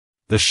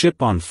The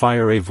ship on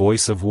fire. A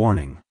voice of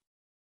warning.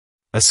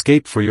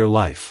 Escape for your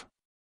life.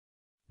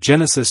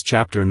 Genesis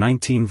chapter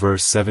 19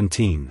 verse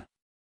 17.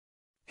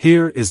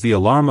 Here is the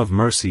alarm of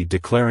mercy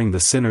declaring the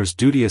sinner's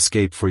duty.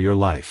 Escape for your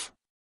life.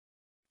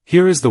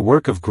 Here is the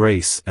work of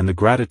grace and the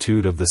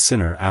gratitude of the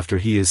sinner after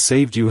he is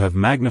saved. You have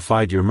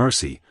magnified your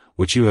mercy,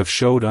 which you have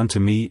showed unto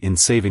me in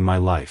saving my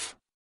life.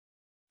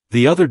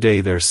 The other day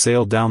there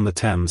sailed down the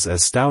Thames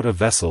as stout a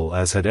vessel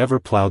as had ever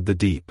ploughed the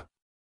deep.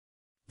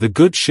 The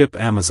good ship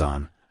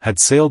Amazon had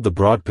sailed the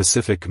broad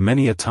Pacific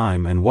many a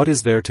time, and what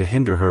is there to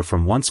hinder her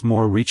from once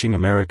more reaching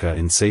America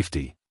in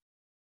safety?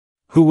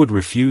 Who would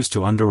refuse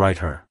to underwrite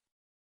her?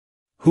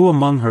 Who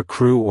among her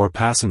crew or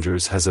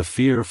passengers has a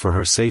fear for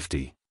her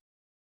safety?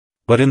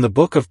 But in the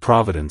book of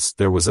Providence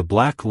there was a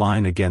black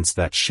line against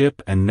that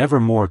ship, and never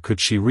more could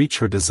she reach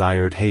her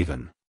desired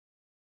haven.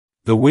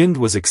 The wind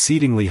was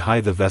exceedingly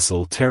high. The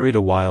vessel tarried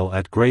a while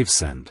at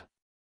Gravesend.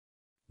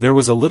 There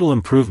was a little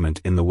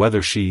improvement in the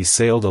weather. She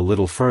sailed a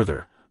little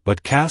further,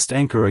 but cast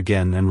anchor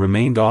again and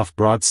remained off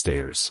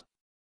Broadstairs.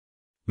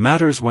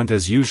 Matters went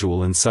as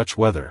usual in such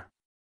weather.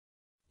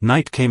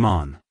 Night came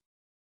on.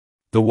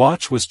 The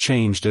watch was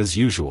changed as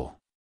usual.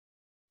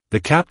 The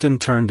captain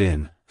turned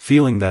in,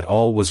 feeling that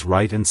all was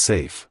right and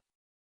safe.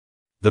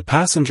 The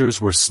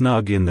passengers were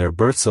snug in their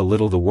berths, a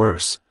little the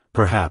worse,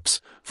 perhaps,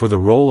 for the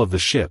roll of the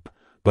ship,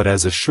 but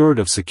as assured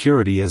of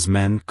security as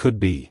men could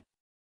be.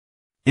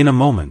 In a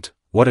moment,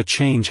 what a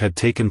change had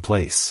taken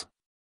place!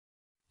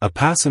 A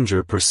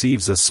passenger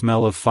perceives a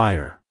smell of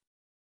fire.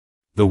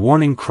 The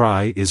warning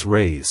cry is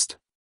raised.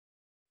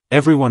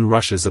 Everyone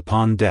rushes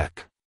upon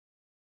deck.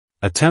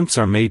 Attempts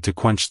are made to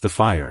quench the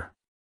fire.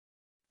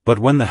 But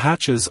when the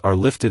hatches are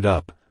lifted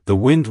up, the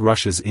wind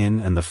rushes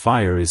in and the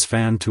fire is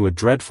fanned to a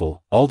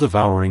dreadful,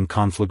 all-devouring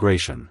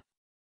conflagration.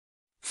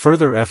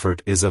 Further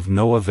effort is of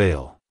no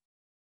avail.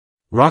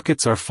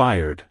 Rockets are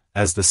fired,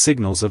 as the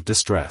signals of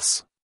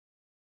distress.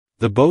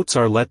 The boats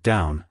are let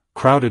down,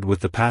 crowded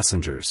with the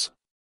passengers.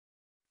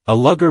 A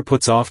lugger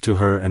puts off to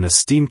her and a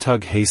steam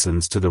tug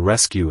hastens to the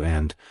rescue,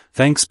 and,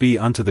 thanks be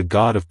unto the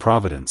God of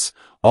Providence,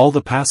 all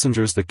the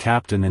passengers, the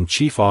captain and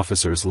chief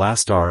officers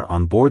last, are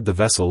on board the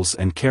vessels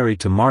and carried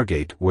to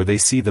Margate, where they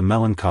see the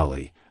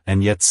melancholy,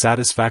 and yet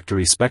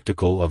satisfactory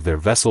spectacle of their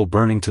vessel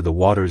burning to the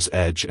water's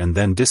edge and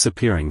then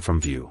disappearing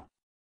from view.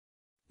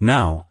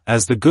 Now,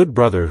 as the good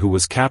brother who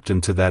was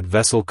captain to that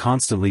vessel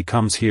constantly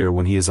comes here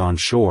when he is on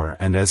shore,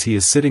 and as he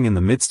is sitting in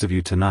the midst of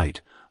you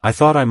tonight, I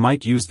thought I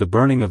might use the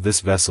burning of this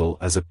vessel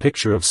as a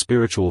picture of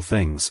spiritual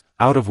things,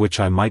 out of which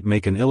I might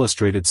make an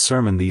illustrated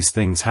sermon. These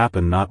things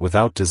happen not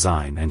without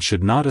design and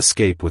should not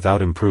escape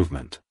without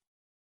improvement.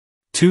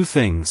 Two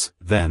things,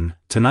 then,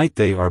 tonight.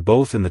 They are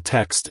both in the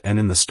text and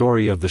in the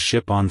story of the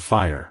ship on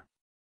fire.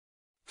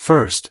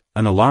 First,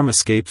 an alarm.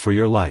 Escape for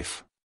your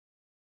life.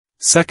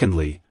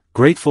 Secondly,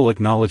 grateful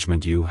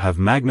acknowledgment. You have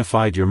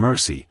magnified your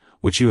mercy,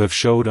 which you have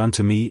showed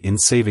unto me in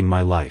saving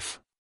my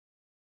life.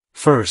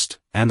 First,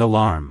 an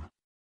alarm.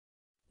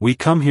 We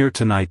come here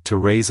tonight to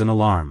raise an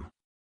alarm.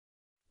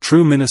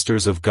 True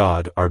ministers of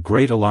God are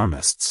great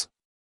alarmists.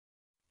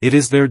 It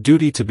is their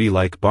duty to be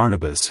like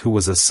Barnabas, who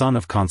was a son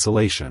of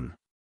consolation.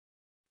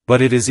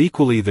 But it is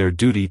equally their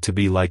duty to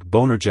be like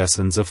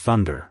Bonergesons of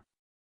thunder.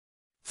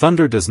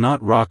 Thunder does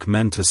not rock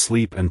men to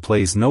sleep and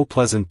plays no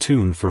pleasant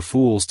tune for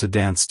fools to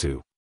dance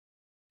to.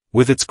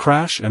 With its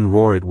crash and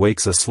roar it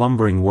wakes a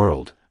slumbering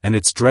world, and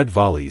its dread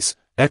volleys,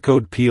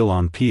 echoed peal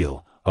on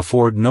peal,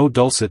 afford no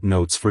dulcet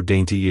notes for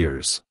dainty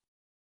ears.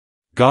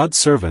 God's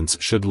servants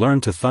should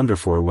learn to thunder,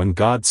 for when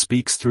God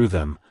speaks through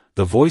them,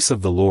 the voice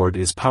of the Lord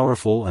is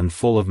powerful and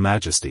full of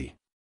majesty.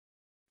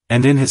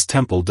 And in his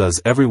temple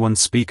does everyone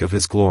speak of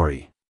his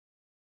glory.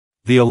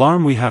 The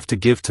alarm we have to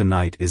give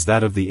tonight is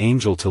that of the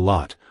angel to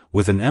Lot,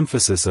 with an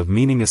emphasis of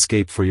meaning.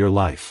 Escape for your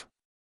life.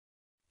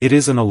 It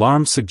is an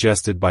alarm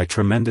suggested by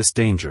tremendous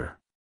danger.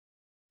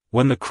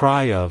 When the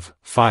cry of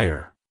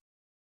 "Fire!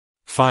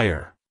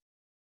 Fire!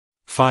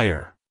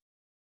 Fire!"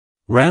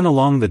 ran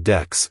along the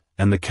decks,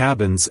 and the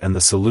cabins and the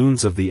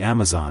saloons of the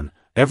Amazon,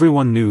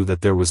 everyone knew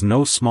that there was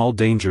no small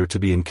danger to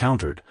be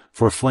encountered,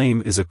 for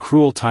flame is a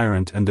cruel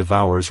tyrant and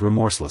devours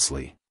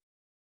remorselessly.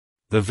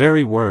 The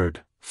very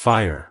word,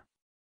 fire,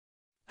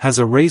 has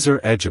a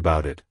razor edge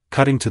about it,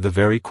 cutting to the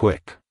very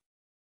quick.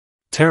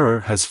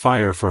 Terror has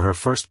fire for her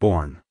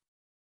firstborn.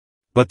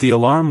 But the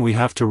alarm we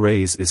have to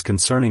raise is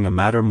concerning a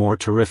matter more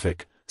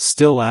terrific.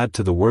 Still add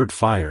to the word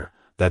fire,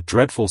 that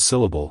dreadful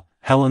syllable,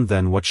 hell, and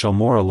then what shall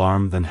more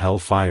alarm than hell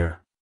fire?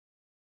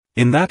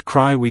 In that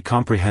cry we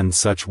comprehend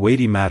such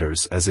weighty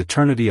matters as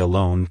eternity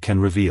alone can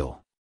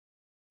reveal.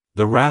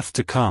 The wrath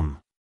to come.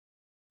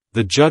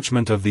 The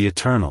judgment of the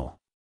eternal.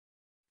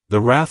 The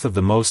wrath of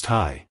the Most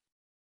High.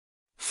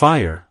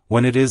 Fire,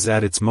 when it is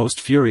at its most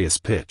furious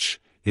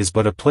pitch, is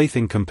but a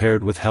plaything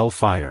compared with hell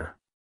fire.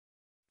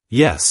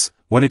 Yes,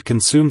 when it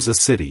consumes a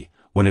city,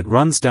 when it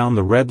runs down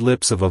the red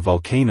lips of a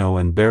volcano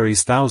and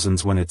buries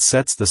thousands, when it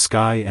sets the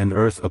sky and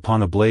earth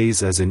upon a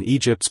blaze as in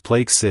Egypt's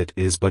plagues, it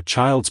is but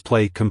child's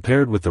play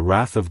compared with the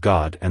wrath of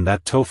God and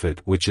that Tophet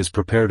which is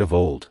prepared of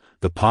old,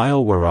 the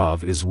pile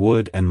whereof is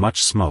wood and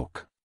much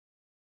smoke.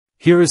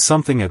 Here is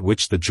something at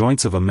which the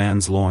joints of a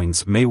man's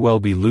loins may well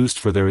be loosed,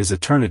 for there is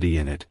eternity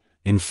in it,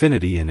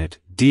 infinity in it,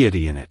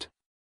 deity in it.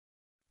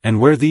 And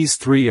where these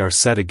three are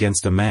set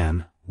against a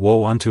man,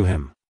 woe unto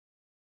him.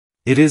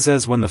 It is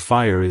as when the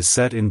fire is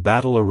set in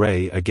battle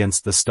array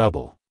against the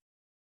stubble.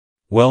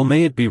 Well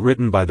may it be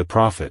written by the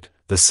prophet,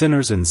 the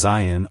sinners in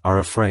Zion are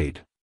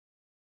afraid.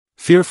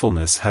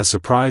 Fearfulness has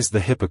surprised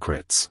the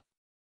hypocrites.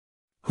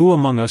 Who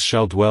among us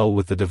shall dwell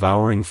with the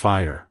devouring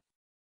fire?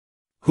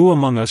 Who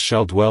among us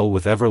shall dwell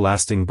with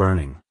everlasting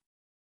burning?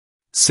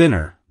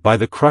 Sinner, by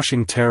the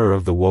crushing terror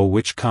of the woe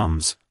which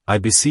comes, I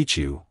beseech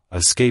you,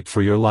 escape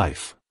for your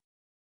life.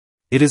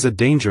 It is a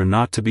danger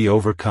not to be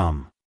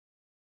overcome.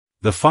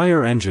 The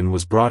fire engine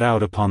was brought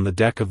out upon the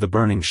deck of the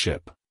burning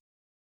ship.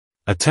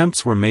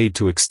 Attempts were made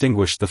to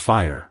extinguish the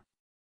fire.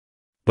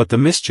 But the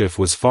mischief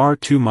was far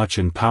too much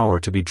in power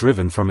to be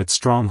driven from its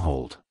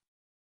stronghold.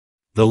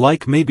 The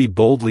like may be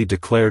boldly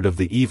declared of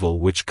the evil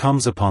which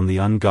comes upon the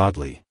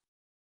ungodly.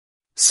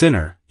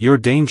 Sinner, your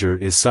danger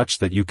is such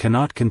that you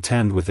cannot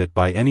contend with it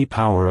by any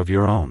power of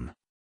your own.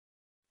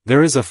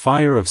 There is a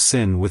fire of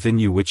sin within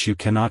you which you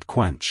cannot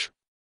quench.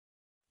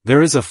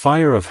 There is a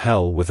fire of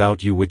hell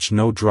without you which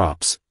no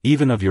drops,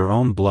 even of your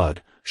own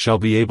blood, shall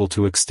be able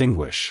to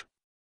extinguish.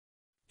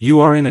 You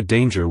are in a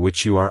danger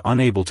which you are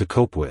unable to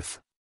cope with.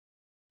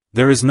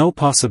 There is no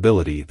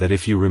possibility that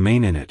if you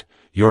remain in it,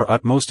 your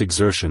utmost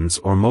exertions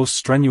or most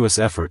strenuous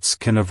efforts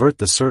can avert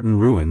the certain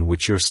ruin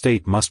which your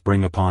state must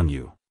bring upon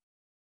you.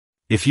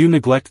 If you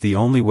neglect the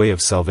only way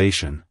of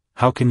salvation,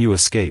 how can you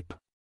escape?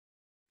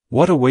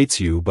 What awaits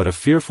you but a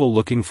fearful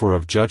looking for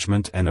of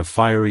judgment and of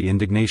fiery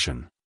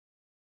indignation?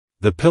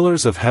 The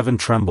pillars of heaven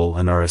tremble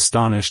and are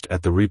astonished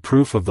at the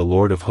reproof of the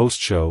Lord of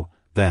hosts. Show,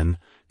 then,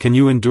 can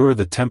you endure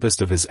the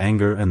tempest of his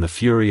anger and the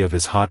fury of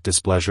his hot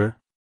displeasure?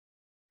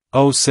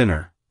 O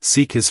sinner,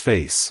 seek his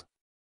face,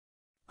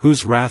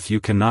 whose wrath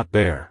you cannot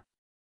bear.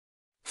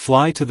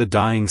 Fly to the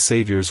dying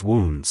Saviour's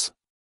wounds,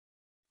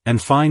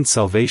 and find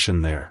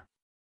salvation there.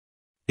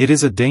 It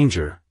is a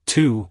danger,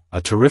 too,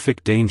 a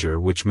terrific danger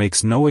which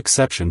makes no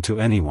exception to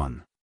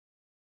anyone.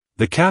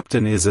 The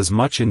captain is as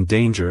much in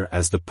danger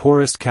as the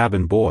poorest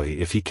cabin boy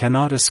if he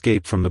cannot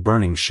escape from the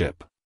burning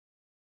ship.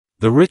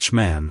 The rich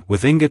man,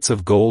 with ingots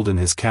of gold in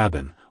his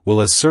cabin,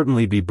 will as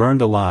certainly be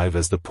burned alive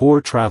as the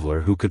poor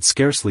traveler who could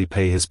scarcely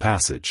pay his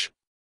passage.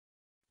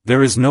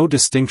 There is no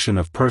distinction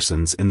of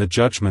persons in the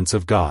judgments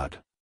of God.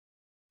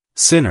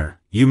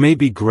 Sinner, you may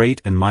be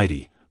great and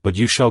mighty, but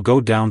you shall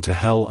go down to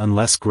hell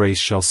unless grace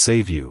shall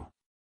save you.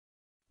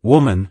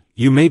 Woman,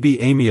 you may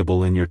be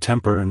amiable in your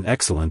temper and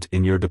excellent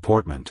in your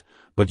deportment,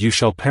 but you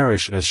shall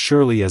perish as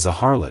surely as a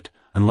harlot,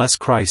 unless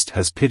Christ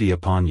has pity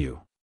upon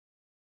you.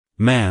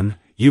 Man,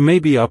 you may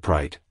be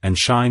upright, and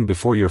shine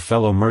before your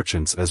fellow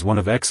merchants as one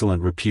of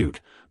excellent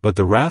repute, but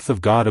the wrath of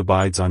God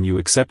abides on you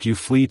except you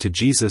flee to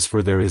Jesus,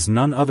 for there is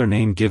none other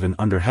name given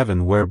under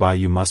heaven whereby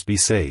you must be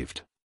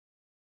saved.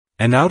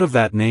 And out of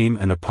that name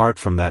and apart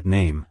from that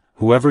name,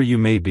 whoever you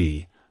may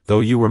be, though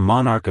you were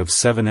monarch of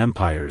 7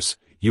 empires,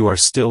 you are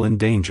still in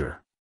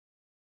danger.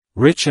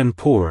 Rich and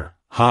poor,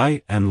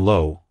 high and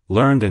low,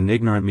 learned and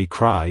ignorant, me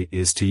cry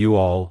is to you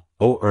all,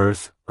 O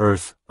earth,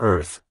 earth,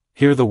 earth,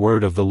 hear the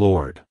word of the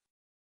Lord.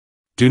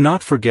 Do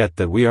not forget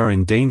that we are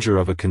in danger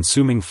of a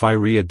consuming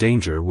FireA,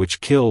 danger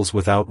which kills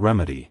without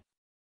remedy.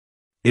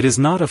 It is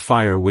not a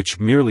fire which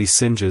merely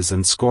singes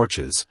and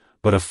scorches,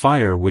 but a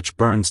fire which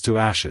burns to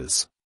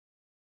ashes.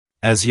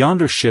 As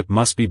yonder ship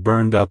must be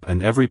burned up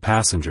and every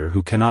passenger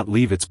who cannot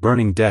leave its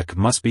burning deck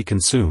must be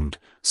consumed,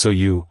 so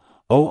you,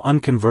 O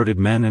unconverted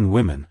men and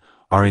women,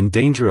 are in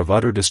danger of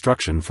utter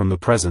destruction from the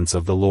presence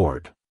of the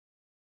Lord.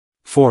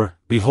 For,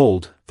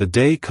 behold, the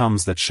day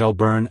comes that shall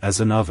burn as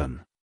an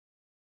oven.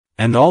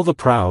 And all the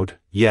proud,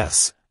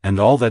 yes, and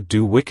all that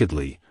do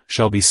wickedly,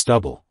 shall be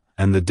stubble,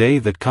 and the day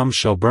that comes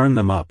shall burn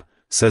them up,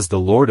 says the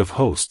Lord of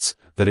hosts,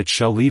 that it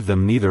shall leave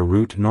them neither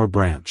root nor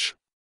branch.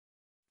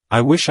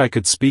 I wish I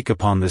could speak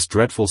upon this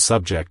dreadful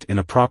subject in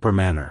a proper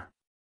manner.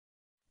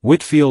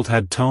 Whitefield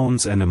had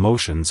tones and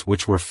emotions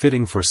which were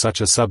fitting for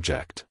such a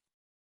subject.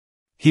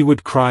 He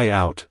would cry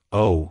out,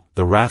 "Oh,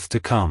 the wrath to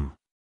come!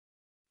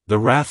 The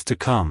wrath to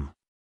come!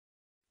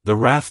 The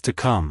wrath to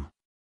come!"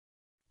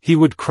 He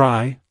would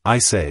cry, I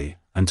say,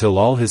 until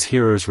all his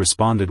hearers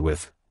responded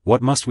with,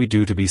 "What must we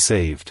do to be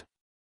saved?"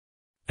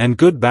 And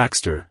good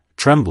Baxter,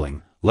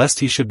 trembling, lest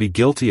he should be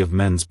guilty of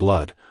men's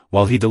blood,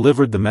 while he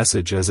delivered the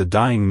message as a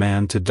dying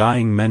man to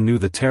dying men, knew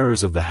the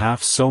terrors of the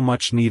half so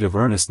much need of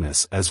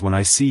earnestness as when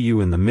I see you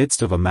in the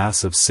midst of a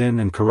mass of sin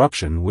and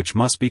corruption which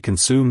must be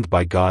consumed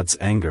by God's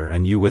anger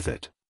and you with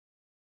it.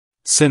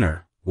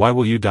 Sinner, why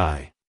will you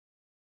die?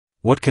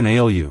 What can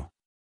ail you?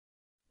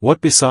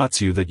 What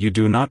besots you that you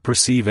do not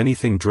perceive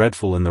anything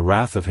dreadful in the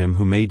wrath of him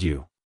who made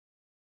you?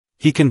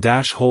 He can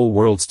dash whole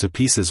worlds to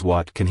pieces,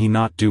 what can he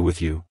not do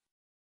with you?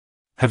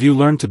 Have you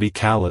learned to be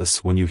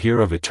callous when you hear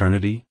of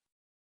eternity?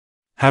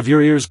 Have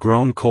your ears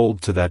grown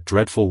cold to that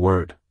dreadful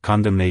word,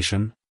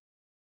 condemnation?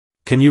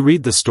 Can you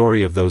read the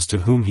story of those to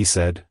whom he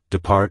said,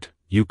 "Depart,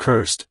 you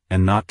cursed,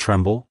 and not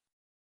tremble?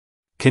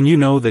 Can you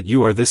know that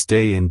you are this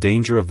day in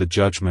danger of the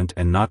judgment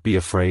and not be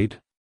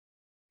afraid?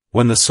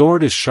 When the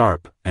sword is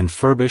sharp, and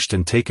furbished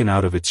and taken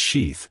out of its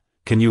sheath,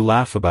 can you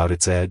laugh about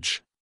its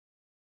edge?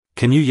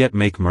 Can you yet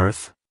make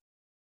mirth?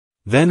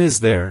 Then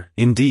is there,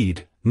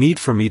 indeed, need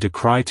for me to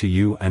cry to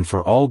you and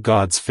for all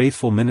God's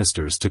faithful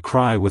ministers to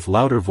cry with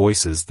louder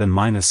voices than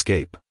mine.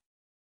 Escape.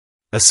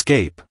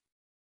 Escape.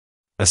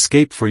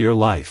 Escape for your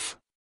life.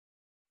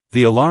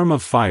 The alarm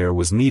of fire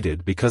was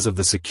needed because of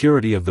the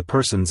security of the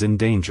persons in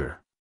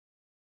danger.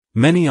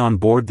 Many on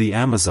board the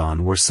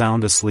Amazon were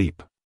sound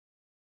asleep.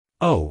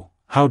 Oh,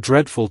 how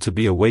dreadful to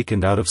be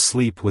awakened out of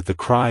sleep with the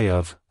cry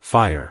of,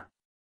 "Fire!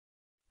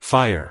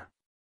 Fire!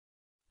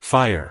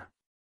 Fire!"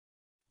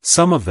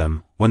 Some of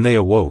them, when they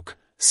awoke,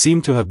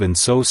 seemed to have been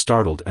so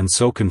startled and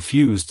so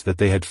confused that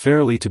they had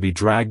fairly to be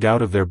dragged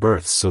out of their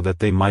berths so that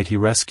they might be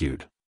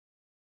rescued.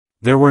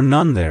 There were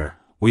none there,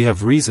 we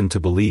have reason to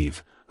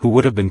believe, who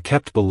would have been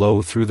kept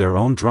below through their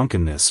own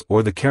drunkenness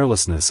or the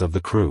carelessness of the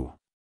crew.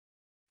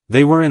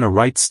 They were in a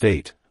right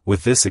state,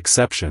 with this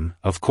exception,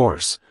 of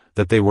course,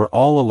 that they were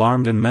all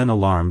alarmed, and men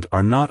alarmed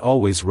are not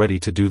always ready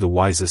to do the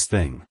wisest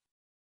thing.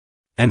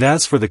 And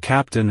as for the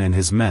captain and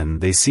his men,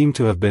 they seem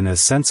to have been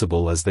as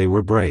sensible as they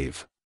were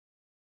brave.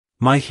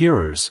 My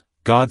hearers,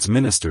 God's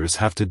ministers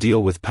have to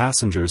deal with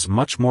passengers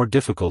much more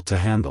difficult to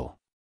handle.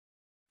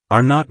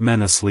 Are not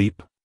men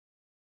asleep?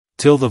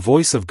 Till the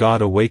voice of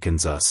God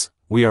awakens us,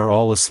 we are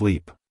all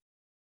asleep.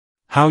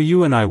 How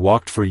you and I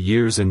walked for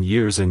years and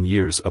years and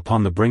years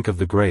upon the brink of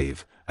the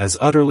grave, as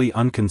utterly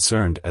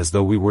unconcerned as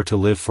though we were to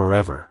live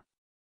forever.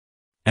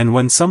 And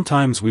when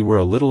sometimes we were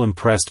a little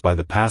impressed by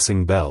the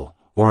passing bell,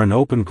 or an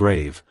open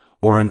grave,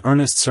 or an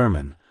earnest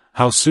sermon,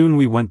 how soon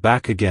we went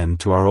back again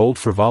to our old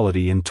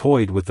frivolity and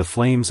toyed with the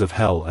flames of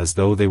hell as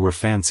though they were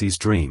fancy's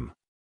dream.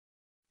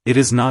 It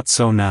is not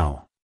so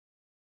now.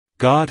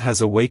 God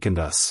has awakened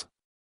us.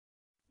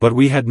 But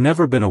we had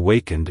never been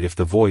awakened if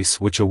the voice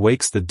which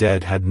awakes the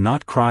dead had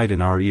not cried in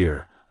our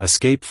ear,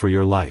 "Escape for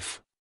your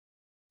life."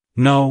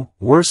 No,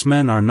 worse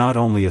men are not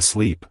only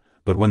asleep,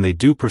 but when they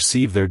do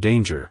perceive their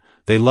danger,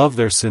 they love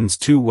their sins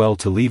too well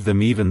to leave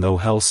them even though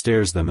hell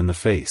stares them in the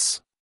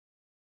face.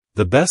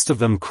 The best of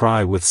them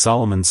cry with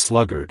Solomon's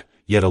sluggard,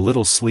 "Yet a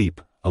little sleep,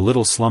 a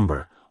little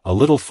slumber, a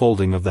little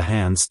folding of the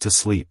hands to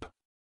sleep."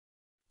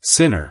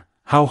 Sinner,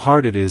 how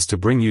hard it is to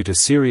bring you to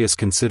serious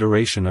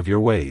consideration of your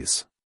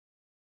ways.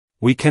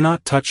 We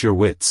cannot touch your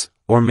wits,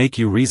 or make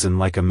you reason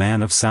like a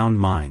man of sound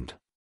mind.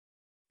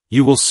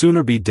 You will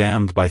sooner be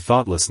damned by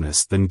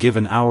thoughtlessness than give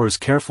an hour's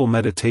careful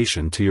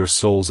meditation to your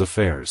soul's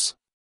affairs.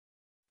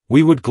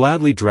 We would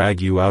gladly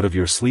drag you out of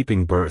your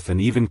sleeping berth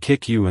and even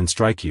kick you and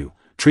strike you,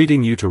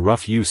 treating you to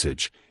rough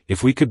usage,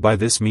 if we could by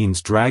this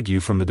means drag you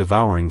from the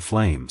devouring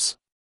flames.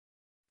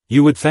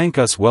 You would thank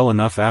us well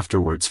enough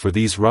afterwards for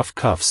these rough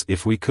cuffs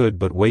if we could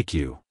but wake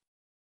you.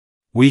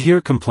 We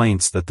hear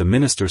complaints that the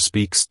minister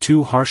speaks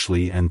too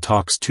harshly and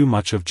talks too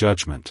much of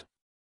judgment.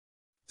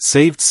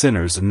 Saved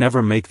sinners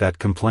never make that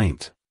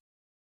complaint.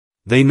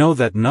 They know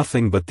that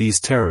nothing but these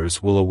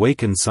terrors will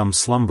awaken some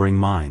slumbering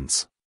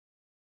minds.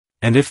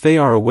 And if they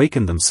are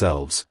awakened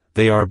themselves,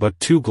 they are but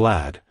too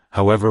glad,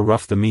 however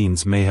rough the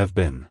means may have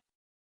been.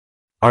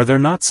 Are there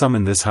not some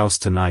in this house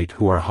tonight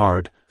who are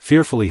hard,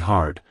 fearfully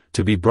hard,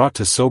 to be brought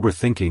to sober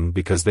thinking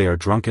because they are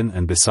drunken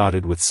and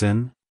besotted with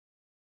sin?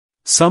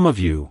 Some of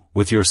you,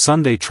 with your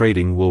Sunday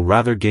trading, will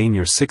rather gain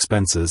your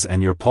sixpences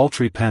and your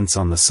paltry pence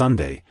on the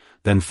Sunday,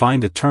 than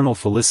find eternal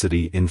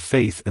felicity in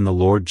faith in the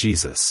Lord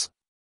Jesus.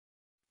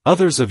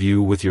 Others of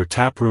you with your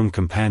taproom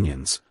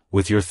companions,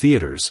 with your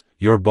theaters,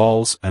 your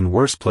balls and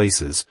worse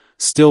places,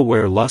 still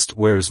where lust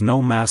wears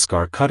no mask,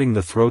 are cutting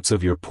the throats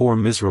of your poor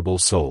miserable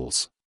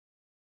souls.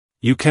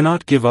 You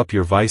cannot give up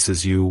your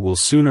vices. You will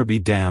sooner be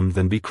damned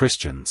than be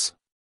Christians.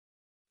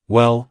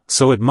 Well,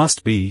 so it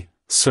must be,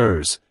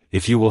 sirs.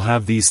 If you will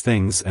have these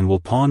things and will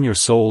pawn your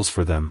souls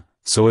for them,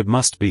 so it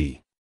must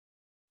be.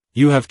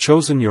 You have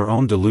chosen your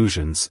own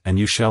delusions and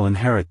you shall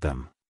inherit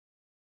them.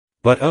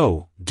 But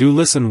oh, do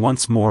listen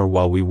once more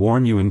while we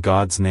warn you in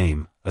God's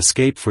name,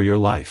 escape for your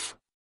life.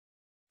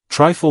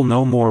 Trifle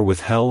no more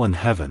with hell and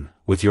heaven,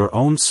 with your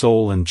own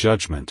soul and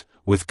judgment,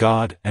 with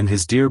God and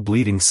His dear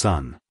bleeding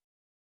Son.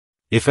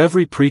 If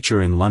every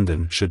preacher in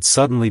London should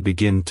suddenly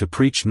begin to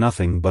preach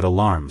nothing but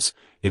alarms,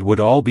 it would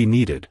all be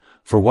needed,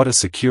 for what a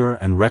secure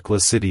and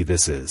reckless city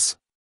this is.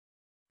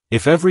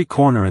 If every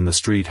corner in the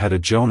street had a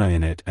Jonah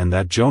in it, and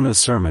that Jonah's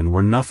sermon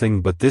were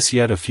nothing but this: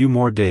 "Yet a few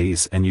more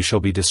days and you shall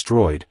be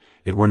destroyed,"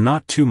 it were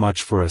not too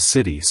much for a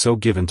city so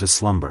given to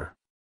slumber.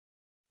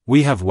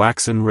 We have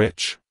waxen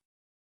rich.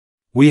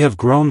 We have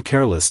grown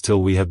careless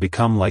till we have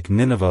become like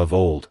Nineveh of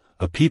old,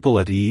 a people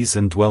at ease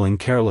and dwelling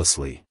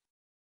carelessly.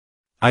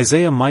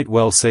 Isaiah might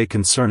well say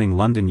concerning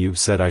London, "You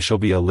said, I shall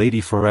be a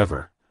lady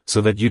forever," so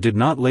that you did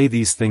not lay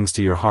these things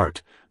to your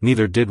heart,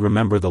 neither did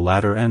remember the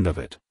latter end of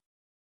it.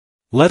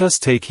 Let us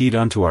take heed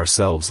unto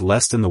ourselves,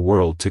 lest in the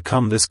world to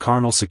come this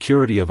carnal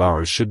security of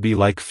ours should be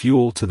like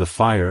fuel to the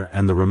fire,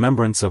 and the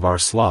remembrance of our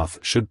sloth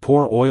should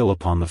pour oil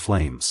upon the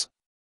flames.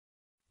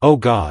 O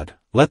God,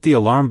 Let the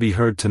alarm be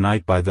heard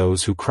tonight by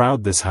those who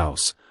crowd this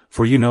house,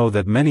 for you know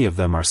that many of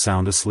them are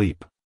sound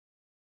asleep.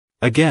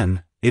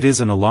 Again, it is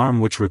an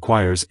alarm which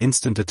requires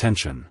instant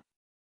attention.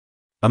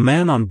 A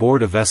man on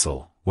board a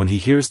vessel, when he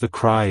hears the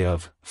cry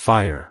of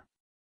fire,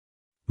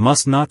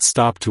 must not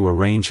stop to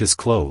arrange his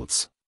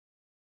clothes.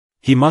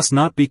 He must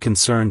not be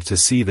concerned to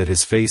see that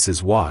his face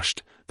is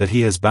washed, that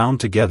he has bound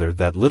together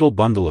that little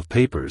bundle of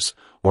papers,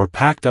 or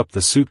packed up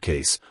the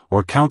suitcase,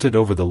 or counted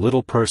over the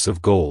little purse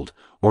of gold,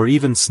 or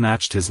even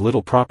snatched his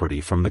little property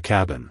from the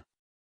cabin.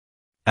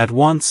 At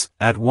once,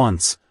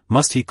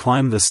 must he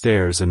climb the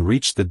stairs and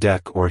reach the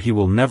deck, or he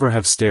will never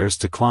have stairs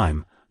to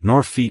climb,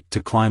 nor feet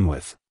to climb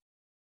with.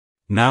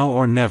 Now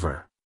or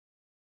never.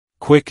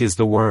 Quick is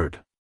the word.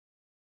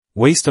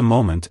 Waste a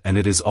moment and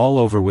it is all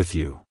over with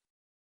you.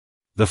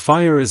 The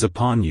fire is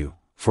upon you,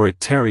 for it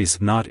tarries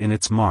not in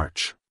its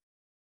march.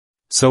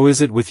 So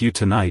is it with you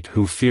tonight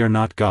who fear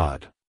not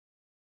God.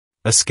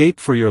 Escape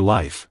for your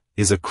life,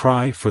 is a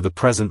cry for the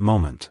present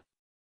moment.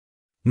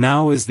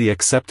 Now is the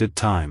accepted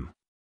time.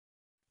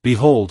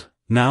 Behold,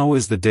 now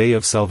is the day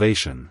of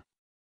salvation.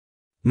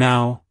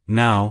 Now.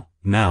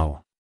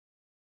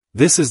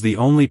 This is the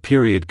only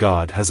period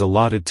God has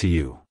allotted to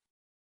you.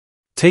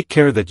 Take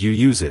care that you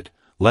use it,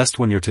 lest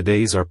when your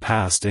todays are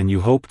past and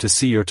you hope to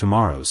see your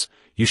tomorrows,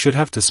 you should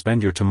have to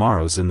spend your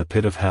tomorrows in the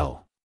pit of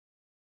hell.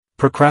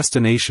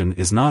 Procrastination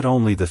is not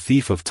only the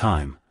thief of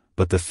time,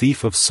 but the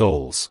thief of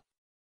souls.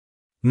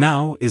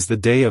 Now is the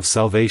day of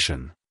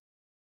salvation.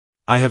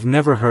 I have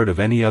never heard of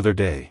any other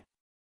day.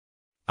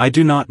 I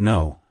do not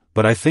know,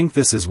 but I think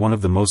this is one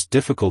of the most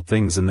difficult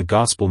things in the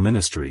gospel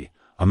ministry,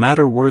 a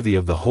matter worthy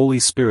of the Holy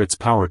Spirit's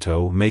power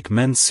to make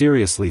men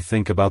seriously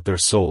think about their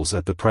souls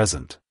at the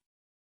present.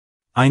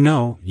 I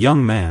know,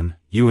 young man,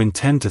 you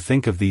intend to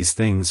think of these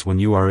things when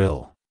you are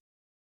ill.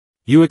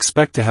 You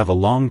expect to have a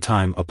long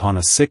time upon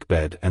a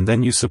sickbed and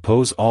then you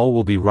suppose all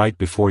will be right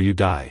before you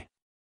die.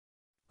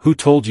 Who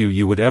told you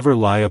you would ever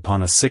lie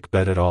upon a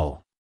sickbed at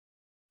all?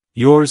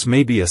 Yours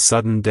may be a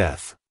sudden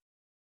death.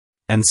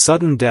 And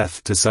sudden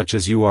death to such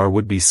as you are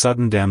would be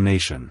sudden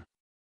damnation.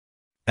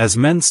 As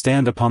men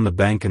stand upon the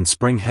bank and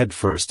spring head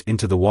first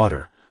into the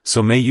water,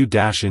 so may you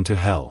dash into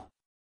hell.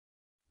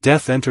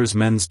 Death enters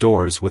men's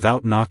doors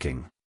without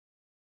knocking.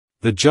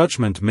 The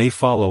judgment may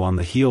follow on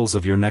the heels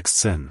of your next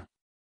sin.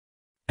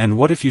 And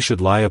what if you should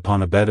lie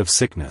upon a bed of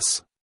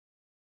sickness?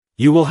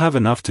 You will have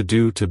enough to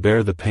do to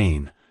bear the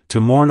pain, to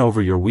mourn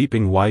over your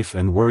weeping wife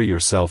and worry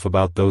yourself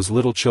about those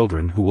little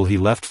children who will he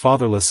left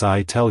fatherless.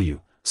 I tell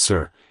you,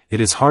 sir, it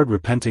is hard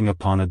repenting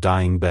upon a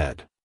dying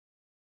bed.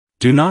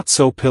 Do not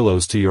sew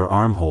pillows to your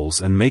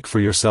armholes and make for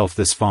yourself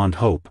this fond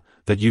hope,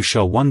 that you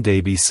shall one day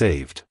be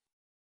saved.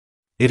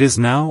 It is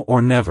now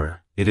or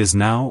never, it is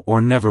now or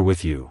never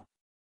with you.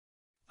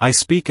 I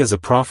speak as a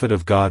prophet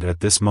of God at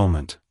this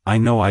moment, I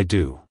know I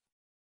do.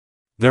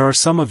 There are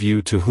some of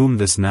you to whom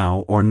this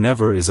now or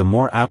never is a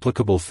more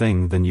applicable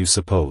thing than you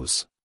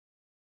suppose.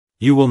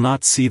 You will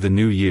not see the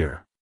new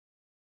year.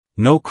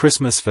 No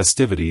Christmas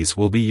festivities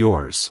will be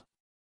yours.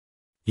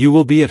 You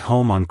will be at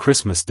home on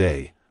Christmas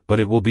Day, but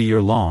it will be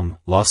your long,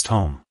 lost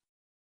home.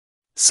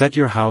 Set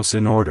your house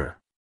in order.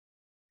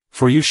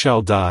 For you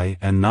shall die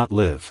and not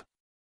live.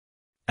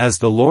 As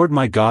the Lord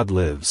my God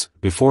lives,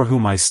 before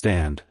whom I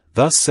stand,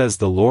 thus says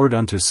the Lord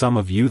unto some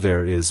of you,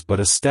 there is but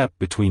a step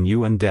between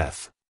you and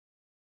death.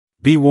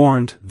 Be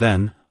warned,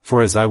 then,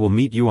 for as I will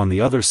meet you on the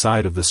other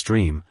side of the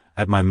stream,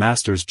 at my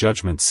Master's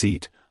judgment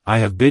seat, I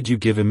have bid you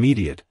give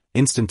immediate,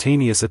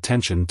 instantaneous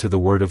attention to the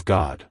word of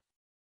God.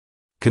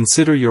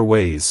 Consider your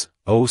ways,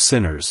 O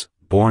sinners,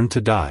 born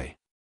to die.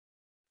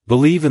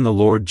 Believe in the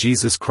Lord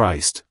Jesus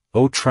Christ,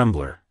 O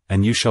trembler,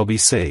 and you shall be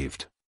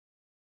saved.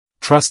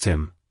 Trust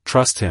Him,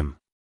 trust Him.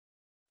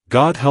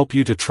 God help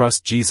you to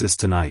trust Jesus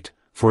tonight,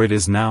 for it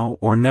is now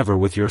or never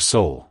with your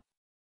soul.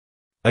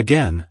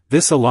 Again,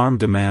 this alarm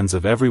demands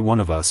of every one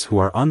of us who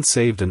are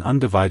unsaved an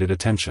undivided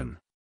attention.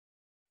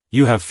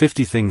 You have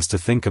 50 things to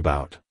think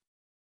about.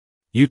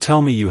 You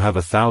tell me you have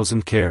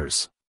 1,000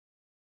 cares.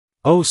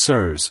 Oh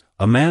sirs,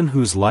 a man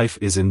whose life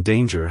is in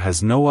danger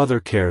has no other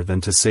care than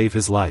to save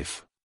his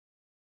life.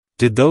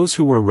 Did those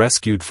who were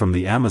rescued from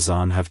the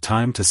Amazon have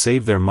time to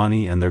save their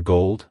money and their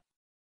gold?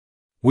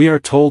 We are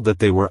told that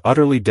they were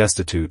utterly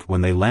destitute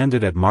when they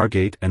landed at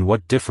Margate, and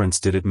what difference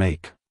did it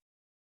make?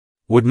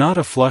 Would not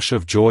a flush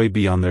of joy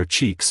be on their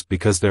cheeks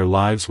because their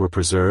lives were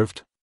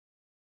preserved?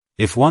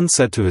 If one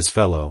said to his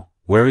fellow,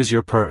 "Where is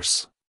your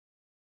purse?"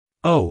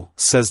 "Oh,"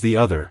 says the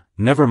other,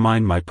 "never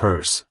mind my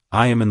purse,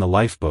 I am in the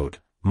lifeboat,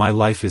 my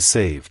life is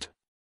saved."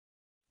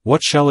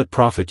 What shall it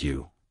profit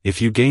you,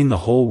 if you gain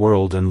the whole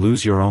world and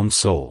lose your own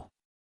soul?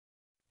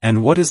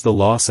 And what is the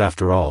loss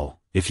after all,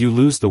 if you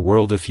lose the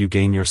world if you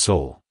gain your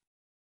soul?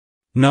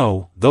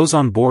 No, those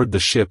on board the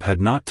ship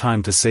had not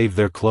time to save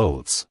their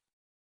clothes.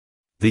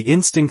 The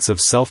instincts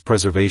of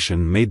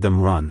self-preservation made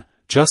them run,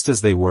 just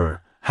as they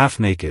were,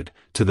 half-naked,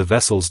 to the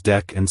vessel's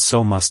deck, and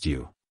so must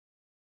you.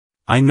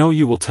 I know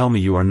you will tell me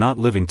you are not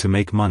living to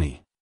make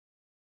money.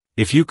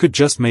 If you could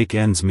just make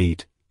ends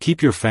meet,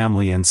 keep your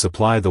family and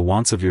supply the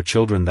wants of your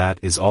children. That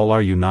is all.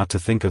 Are you not to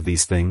think of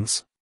these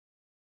things?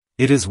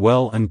 It is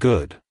well and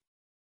good.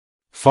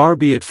 Far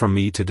be it from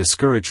me to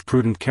discourage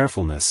prudent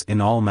carefulness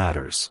in all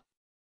matters.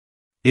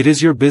 It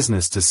is your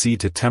business to see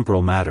to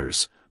temporal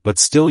matters, but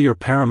still your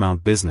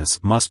paramount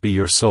business must be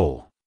your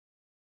soul.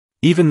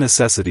 Even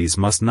necessities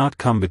must not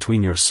come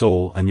between your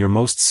soul and your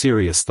most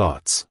serious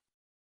thoughts.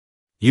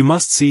 You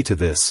must see to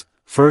this,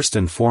 first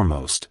and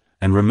foremost,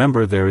 and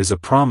remember there is a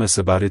promise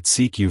about it.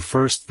 Seek you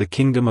first the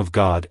kingdom of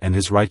God and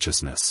his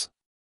righteousness.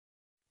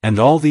 And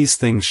all these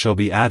things shall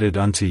be added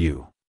unto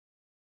you.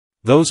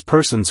 Those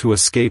persons who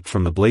escaped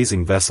from the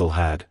blazing vessel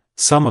had,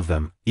 some of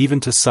them, even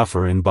to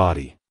suffer in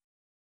body.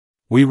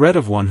 We read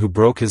of one who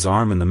broke his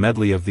arm in the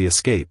medley of the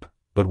escape,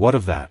 but what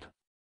of that?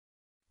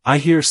 I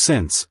hear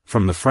since,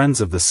 from the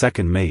friends of the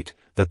second mate,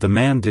 that the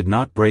man did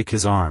not break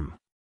his arm.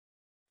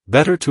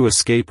 Better to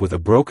escape with a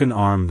broken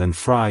arm than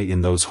fry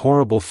in those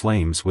horrible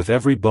flames with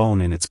every bone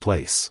in its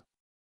place.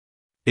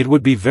 It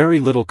would be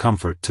very little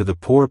comfort to the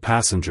poor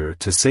passenger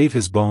to save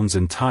his bones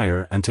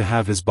entire and to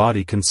have his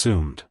body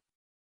consumed.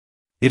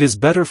 It is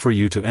better for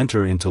you to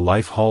enter into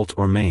life halt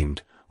or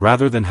maimed,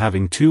 rather than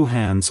having 2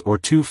 hands or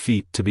 2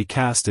 feet to be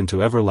cast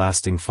into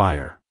everlasting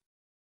fire.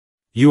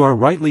 You are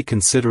rightly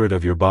considerate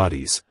of your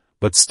bodies,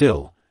 but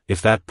still,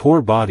 if that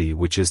poor body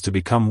which is to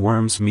become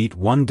worm's meat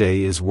one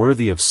day is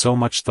worthy of so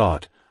much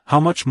thought, how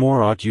much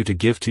more ought you to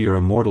give to your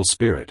immortal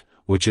spirit,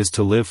 which is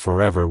to live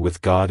forever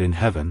with God in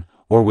heaven,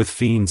 or with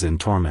fiends in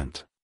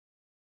torment?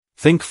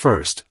 Think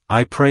first,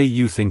 I pray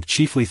you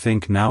chiefly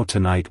think now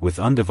tonight with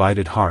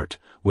undivided heart,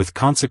 with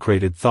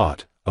consecrated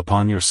thought,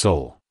 upon your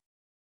soul.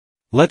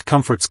 Let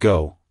comforts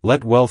go,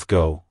 let wealth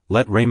go,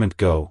 let raiment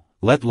go,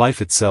 let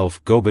life itself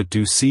go, but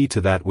do see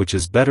to that which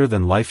is better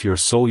than life, your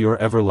soul,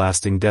 your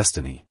everlasting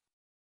destiny.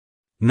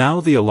 Now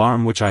the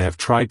alarm which I have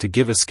tried to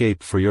give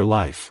escape for your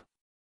life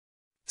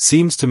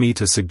seems to me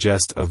to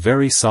suggest a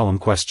very solemn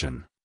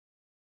question.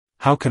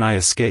 How can I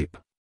escape?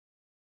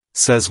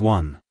 Says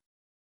one.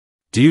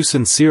 Do you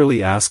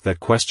sincerely ask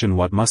that question?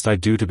 What must I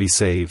do to be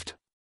saved?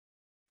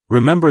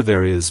 Remember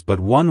there is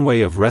but one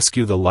way of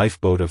rescue. The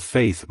lifeboat of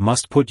faith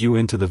must put you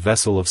into the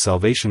vessel of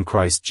salvation,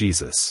 Christ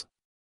Jesus.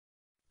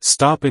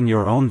 Stop in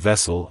your own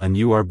vessel and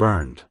you are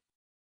burned.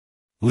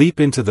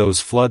 Leap into those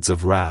floods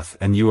of wrath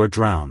and you are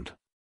drowned.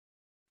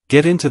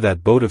 Get into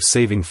that boat of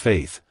saving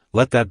faith,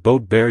 let that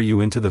boat bear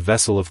you into the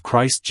vessel of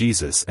Christ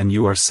Jesus and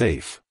you are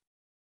safe.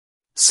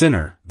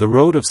 Sinner, the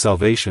road of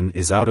salvation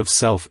is out of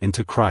self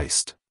into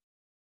Christ.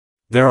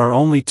 There are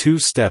only 2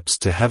 steps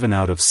to heaven: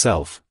 out of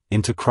self,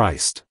 into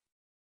Christ.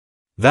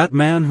 That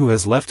man who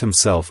has left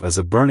himself as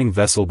a burning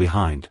vessel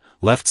behind,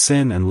 left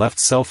sin and left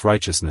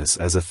self-righteousness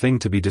as a thing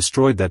to be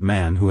destroyed, that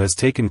man who has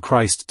taken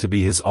Christ to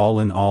be his all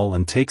in all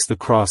and takes the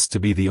cross to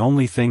be the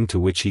only thing to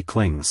which he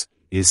clings,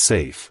 is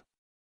safe.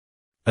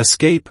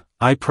 Escape,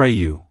 I pray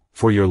you,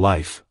 for your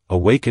life,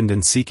 awakened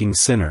and seeking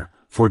sinner,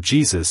 for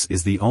Jesus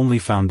is the only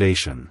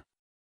foundation.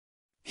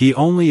 He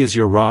only is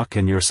your rock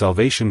and your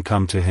salvation.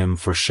 Come to him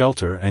for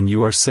shelter and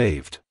you are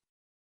saved.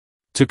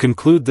 To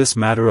conclude this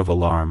matter of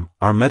alarm,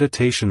 our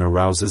meditation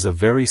arouses a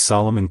very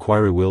solemn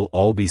inquiry: will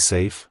all be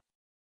safe?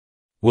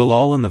 Will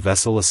all in the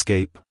vessel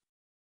escape?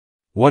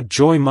 What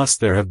joy must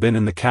there have been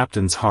in the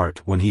captain's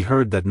heart when he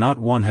heard that not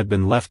one had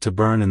been left to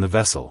burn in the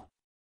vessel?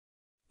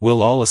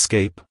 Will all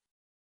escape?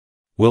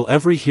 Will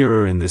every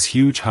hearer in this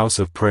huge house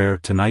of prayer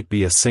tonight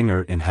be a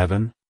singer in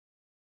heaven?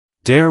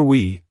 Dare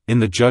we, in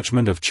the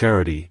judgment of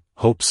charity,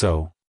 hope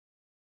so?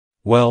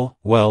 Well,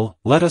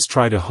 let us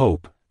try to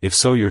hope, if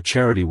so your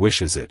charity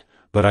wishes it,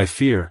 but I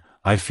fear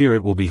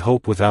it will be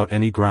hope without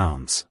any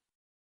grounds.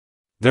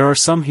 There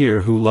are some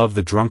here who love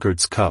the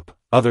drunkard's cup,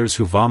 others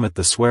who vomit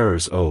the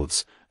swearer's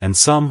oaths, and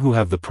some who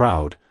have the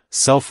proud,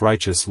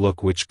 self-righteous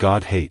look which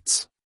God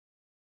hates.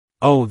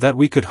 Oh, that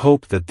we could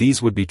hope that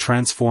these would be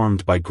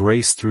transformed by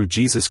grace through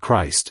Jesus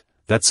Christ,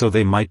 that so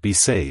they might be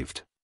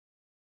saved.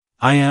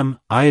 I am,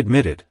 I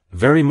admit it,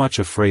 very much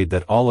afraid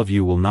that all of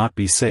you will not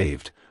be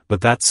saved,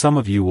 but that some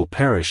of you will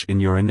perish in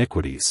your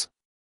iniquities.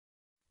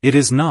 It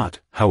is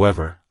not,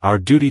 however, our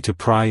duty to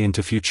pry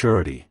into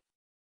futurity.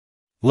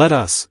 Let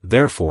us,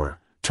 therefore,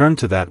 turn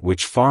to that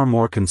which far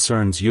more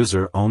concerns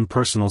your own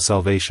personal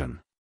salvation.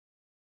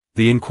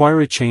 The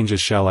inquiry changes: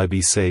 shall I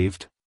be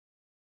saved?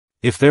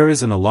 If there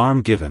is an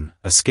alarm given,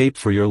 escape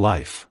for your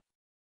life.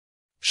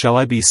 Shall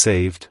I be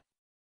saved?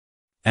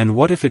 And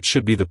what if it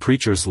should be the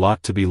preacher's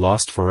lot to be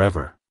lost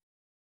forever?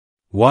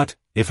 What,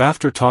 if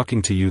after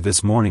talking to you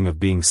this morning of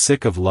being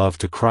sick of love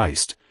to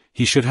Christ,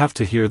 he should have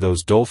to hear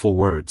those doleful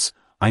words,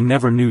 I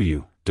never knew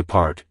you,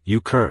 depart,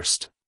 you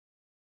cursed?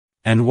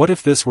 And what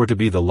if this were to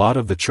be the lot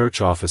of the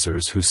church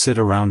officers who sit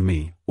around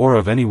me, or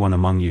of anyone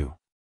among you?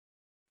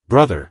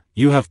 Brother,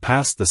 you have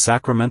passed the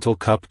sacramental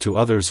cup to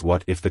others.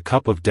 What if the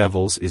cup of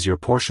devils is your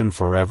portion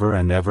forever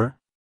and ever?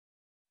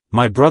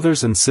 My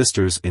brothers and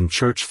sisters in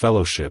church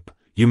fellowship,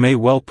 you may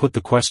well put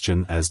the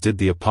question as did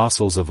the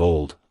apostles of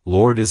old,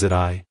 Lord, is it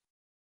I?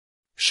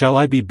 Shall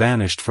I be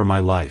banished for my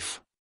life?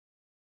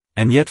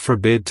 And yet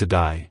forbid to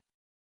die?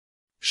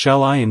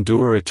 Shall I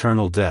endure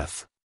eternal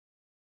death?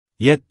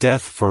 yet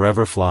death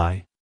forever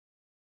fly?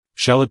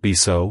 Shall it be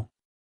so?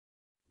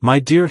 My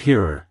dear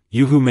hearer,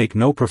 you who make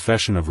no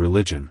profession of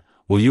religion,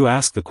 will you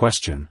ask the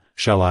question,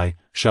 shall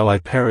I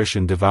perish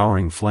in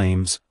devouring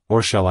flames,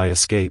 or shall I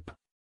escape?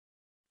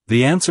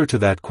 The answer to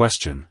that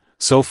question,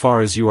 so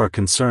far as you are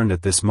concerned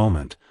at this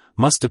moment,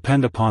 must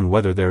depend upon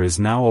whether there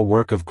is now a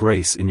work of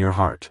grace in your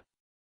heart.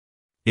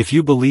 If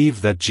you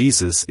believe that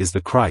Jesus is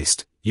the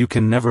Christ, you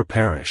can never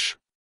perish.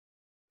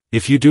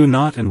 If you do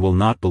not and will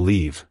not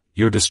believe,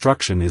 your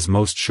destruction is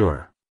most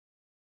sure.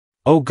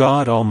 O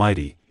God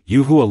Almighty,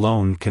 you who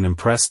alone can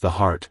impress the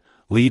heart,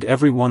 lead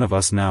every one of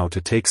us now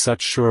to take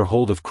such sure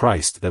hold of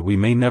Christ that we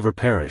may never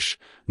perish,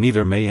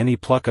 neither may any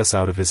pluck us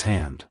out of his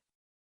hand.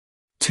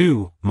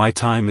 2. My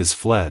time is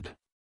fled.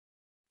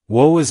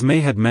 Woe is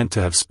me had meant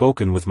to have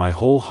spoken with my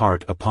whole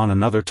heart upon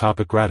another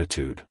topic,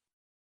 gratitude.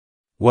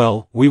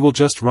 Well, we will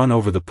just run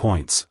over the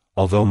points,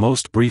 although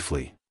most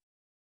briefly.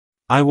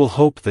 I will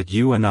hope that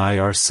you and I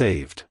are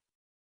saved.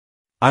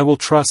 I will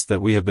trust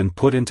that we have been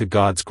put into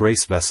God's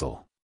grace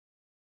vessel.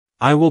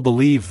 I will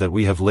believe that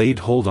we have laid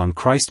hold on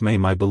Christ. May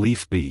my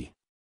belief be.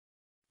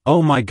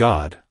 Oh my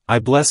God, I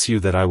bless you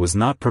that I was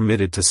not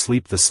permitted to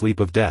sleep the sleep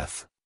of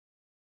death.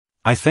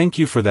 I thank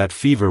you for that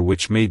fever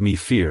which made me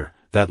fear,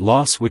 that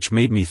loss which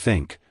made me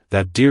think,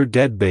 that dear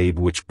dead babe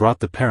which brought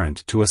the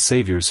parent to a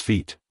Saviour's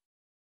feet.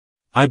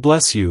 I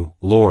bless you,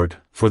 Lord,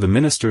 for the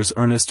minister's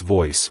earnest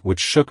voice which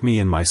shook me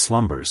in my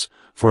slumbers,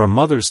 for a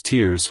mother's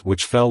tears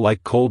which fell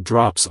like cold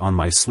drops on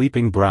my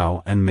sleeping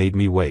brow and made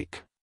me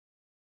wake.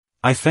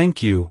 I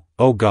thank you,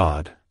 O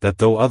God, that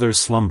though others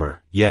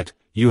slumber, yet,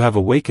 you have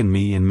awakened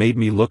me and made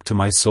me look to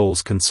my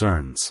soul's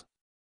concerns.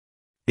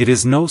 It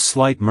is no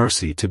slight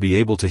mercy to be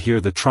able to hear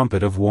the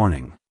trumpet of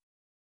warning.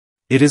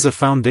 It is a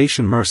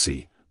foundation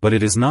mercy, but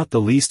it is not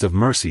the least of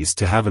mercies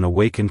to have an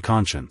awakened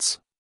conscience.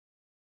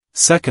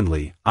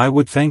 Secondly, I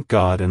would thank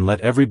God and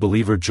let every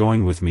believer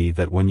join with me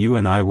that when you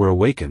and I were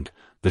awakened,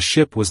 the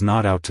ship was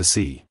not out to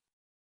sea.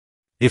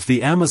 If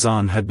the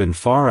Amazon had been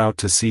far out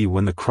to sea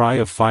when the cry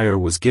of fire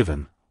was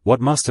given,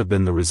 what must have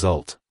been the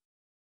result?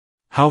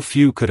 How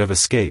few could have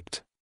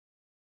escaped?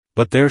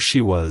 But there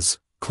she was,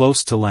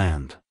 close to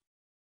land.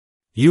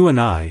 You and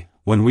I,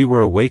 when we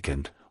were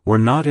awakened, were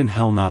not in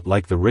hell, not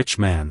like the rich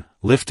man,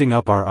 lifting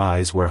up our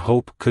eyes where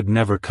hope could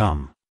never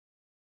come.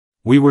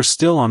 We were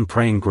still on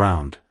praying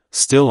ground,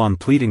 still on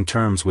pleading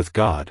terms with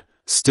God,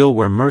 still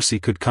where mercy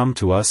could come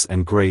to us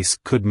and grace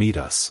could meet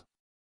us.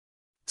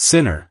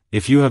 Sinner,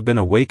 if you have been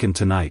awakened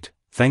tonight,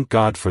 thank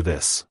God for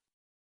this.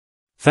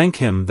 Thank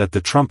Him that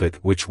the trumpet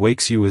which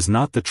wakes you is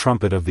not the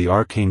trumpet of the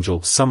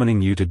archangel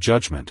summoning you to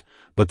judgment,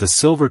 but the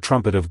silver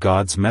trumpet of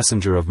God's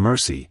messenger of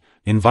mercy,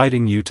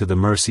 inviting you to the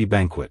mercy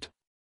banquet.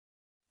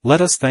 Let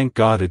us thank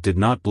God it did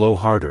not blow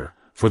harder,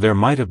 for there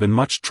might have been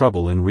much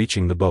trouble in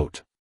reaching the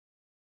boat.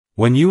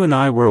 When you and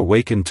I were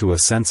awakened to a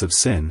sense of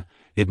sin,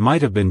 it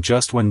might have been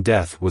just when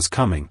death was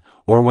coming,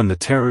 or when the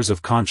terrors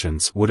of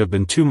conscience would have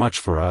been too much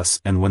for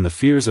us, and when the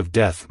fears of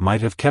death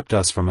might have kept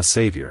us from a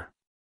Savior.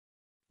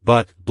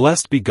 But,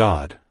 blessed be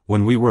God,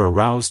 when we were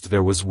aroused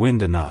there was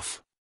wind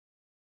enough.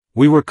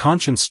 We were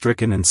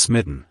conscience-stricken and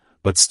smitten,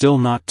 but still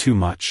not too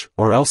much,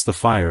 or else the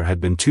fire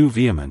had been too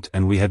vehement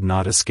and we had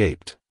not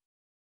escaped.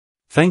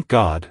 Thank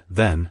God,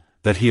 then,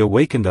 that He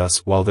awakened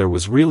us while there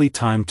was really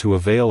time to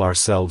avail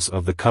ourselves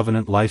of the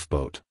covenant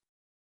lifeboat.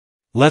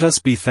 Let us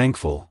be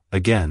thankful,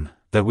 again,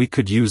 that we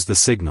could use the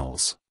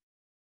signals.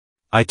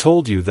 I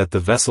told you that the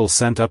vessel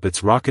sent up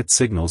its rocket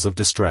signals of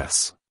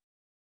distress.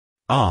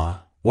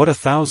 Ah, what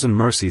 1,000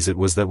 mercies it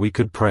was that we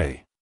could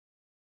pray.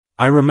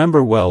 I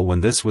remember well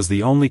when this was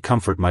the only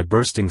comfort my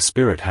bursting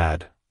spirit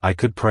had, I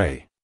could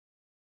pray.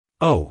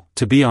 Oh,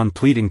 to be on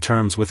pleading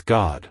terms with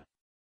God.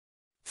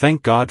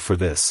 Thank God for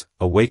this,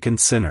 awakened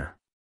sinner.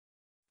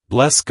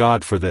 Bless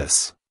God for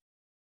this.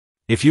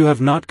 If you have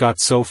not got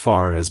so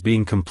far as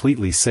being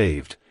completely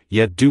saved,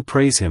 yet do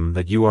praise Him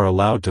that you are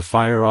allowed to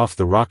fire off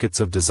the rockets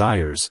of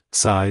desires,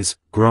 sighs,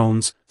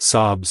 groans,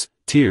 sobs,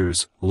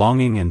 tears,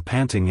 longing and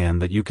panting,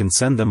 and that you can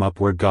send them up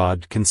where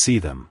God can see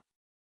them.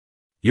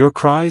 Your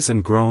cries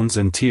and groans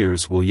and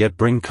tears will yet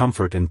bring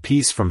comfort and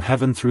peace from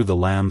heaven through the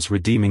Lamb's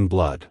redeeming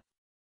blood.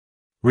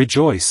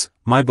 Rejoice,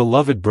 my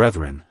beloved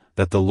brethren,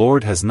 that the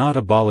Lord has not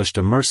abolished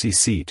a mercy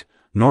seat,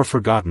 nor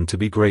forgotten to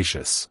be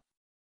gracious.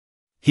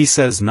 He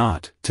says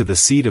not, to the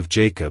seed of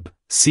Jacob,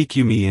 seek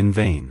you me in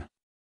vain.